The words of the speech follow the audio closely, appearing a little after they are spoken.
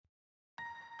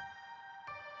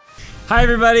Hi,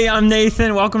 everybody. I'm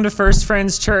Nathan. Welcome to First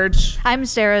Friends Church. I'm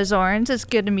Sarah Zornes. It's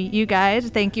good to meet you guys.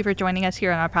 Thank you for joining us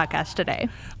here on our podcast today.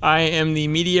 I am the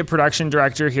media production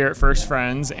director here at First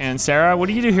Friends. And Sarah, what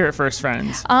do you do here at First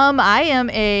Friends? I am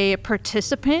a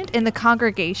participant in the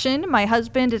congregation. My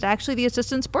husband is actually the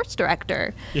assistant sports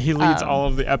director. Yeah, he leads all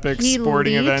of the epic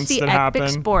sporting events that happen. He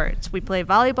leads the epic sports. We play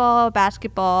volleyball,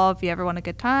 basketball. If you ever want a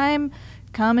good time,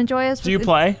 come and join us. Do you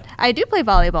play? I do play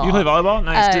volleyball. You play volleyball?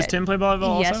 Nice. Does Tim play volleyball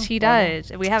also? Yes, he does.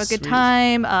 We have a good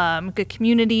time, good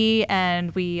community,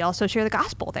 and we also share the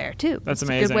gospel there, too. That's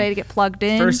amazing. It's a good way to get plugged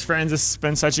in. First Friends has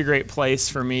been such a great place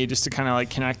for me just to kind of like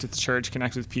connect with the church,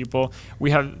 connect with people.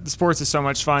 The sports is so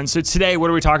much fun. So today, what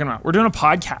are we talking about? We're doing a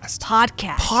podcast.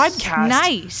 Podcast.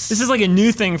 Nice. This is like a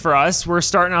new thing for us. We're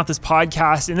starting out this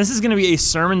podcast, and this is going to be a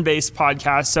sermon-based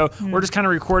podcast. So we're just kind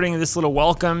of recording this little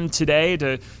welcome today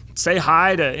to say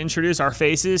hi, to introduce our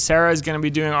faces. Sarah is going to be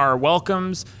doing our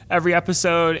welcomes every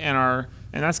episode, and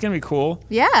that's going to be cool.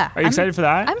 Yeah. Are you excited for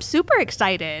that? I'm super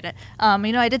excited.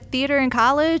 I did theater in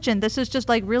college, and this is just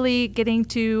like really getting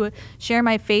to share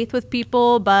my faith with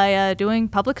people by doing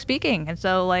public speaking. And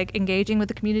so like engaging with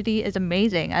the community is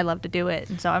amazing. I love to do it.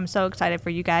 And so I'm so excited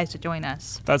for you guys to join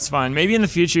us. That's fun. Maybe in the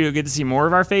future you'll get to see more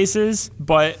of our faces,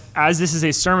 but as this is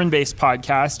a sermon-based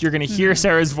podcast, you're going to hear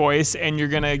Sarah's voice, and you're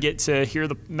going to get to hear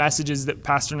the messages that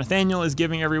Pastor Nathaniel is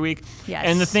giving every week. Yes.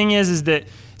 And the thing is that,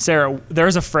 Sarah,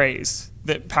 there's a phrase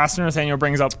that Pastor Nathaniel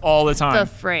brings up all the time. The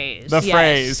phrase.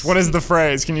 What is the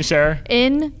phrase? Can you share?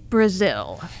 In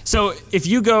Brazil. So if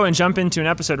you go and jump into an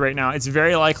episode right now, it's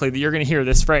very likely that you're going to hear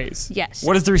this phrase. Yes.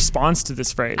 What is the response to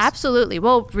this phrase? Absolutely.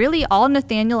 Well, really all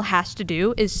Nathaniel has to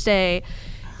do is say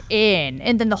in,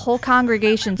 and then the whole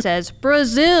congregation says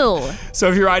Brazil. So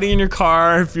if you're riding in your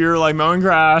car, if you're like mowing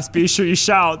grass, be sure you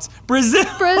shout Brazil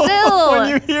when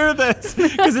you hear this,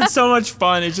 because it's so much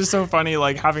fun. It's just so funny,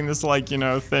 like having this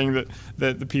thing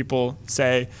that the people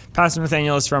say. Pastor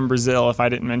Nathaniel is from Brazil, if I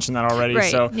didn't mention that already.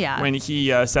 Right, so yeah. When he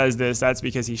says this, that's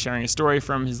because he's sharing a story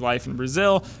from his life in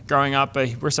Brazil growing up.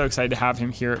 But we're so excited to have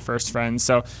him here at First Friends.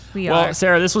 So,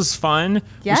 Sarah, this was fun.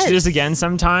 Yes. We should do this again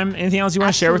sometime. Anything else you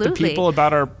want to share with the Absolutely. people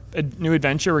about our new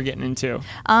adventure we're getting into?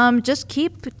 Just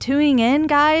keep tuning in,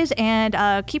 guys,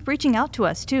 and keep reaching out to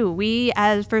us too. We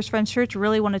as First Friends Church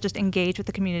really want to just engage with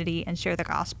the community and share the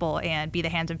gospel and be the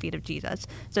hands and feet of Jesus.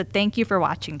 So thank you for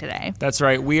watching today. That's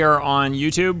right. We are on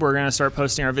YouTube. We're going to start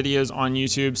posting our videos on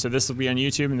YouTube. So this will be on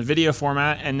YouTube in the video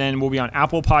format, and then we'll be on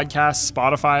Apple Podcasts,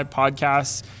 Spotify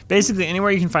Podcasts, basically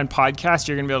anywhere you can find podcasts,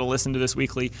 you're going to be able to listen to this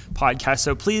weekly podcast.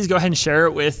 So please go ahead and share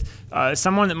it with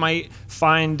someone that might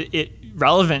find it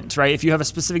relevant, right? If you have a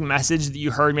specific message that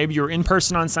you heard, maybe you were in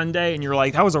person on Sunday and you're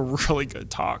like, that was a really good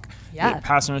talk that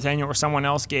Pastor Nathaniel or someone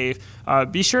else gave,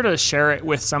 be sure to share it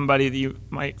with somebody that you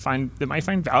might find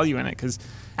value in it, because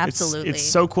it's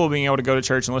so cool being able to go to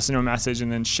church and listen to a message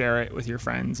and then share it with your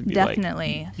friends and be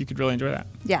Definitely. like, you could really enjoy that.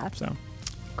 Yeah. So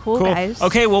Cool, guys.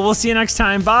 Okay, well, we'll see you next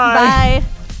time. Bye. Bye.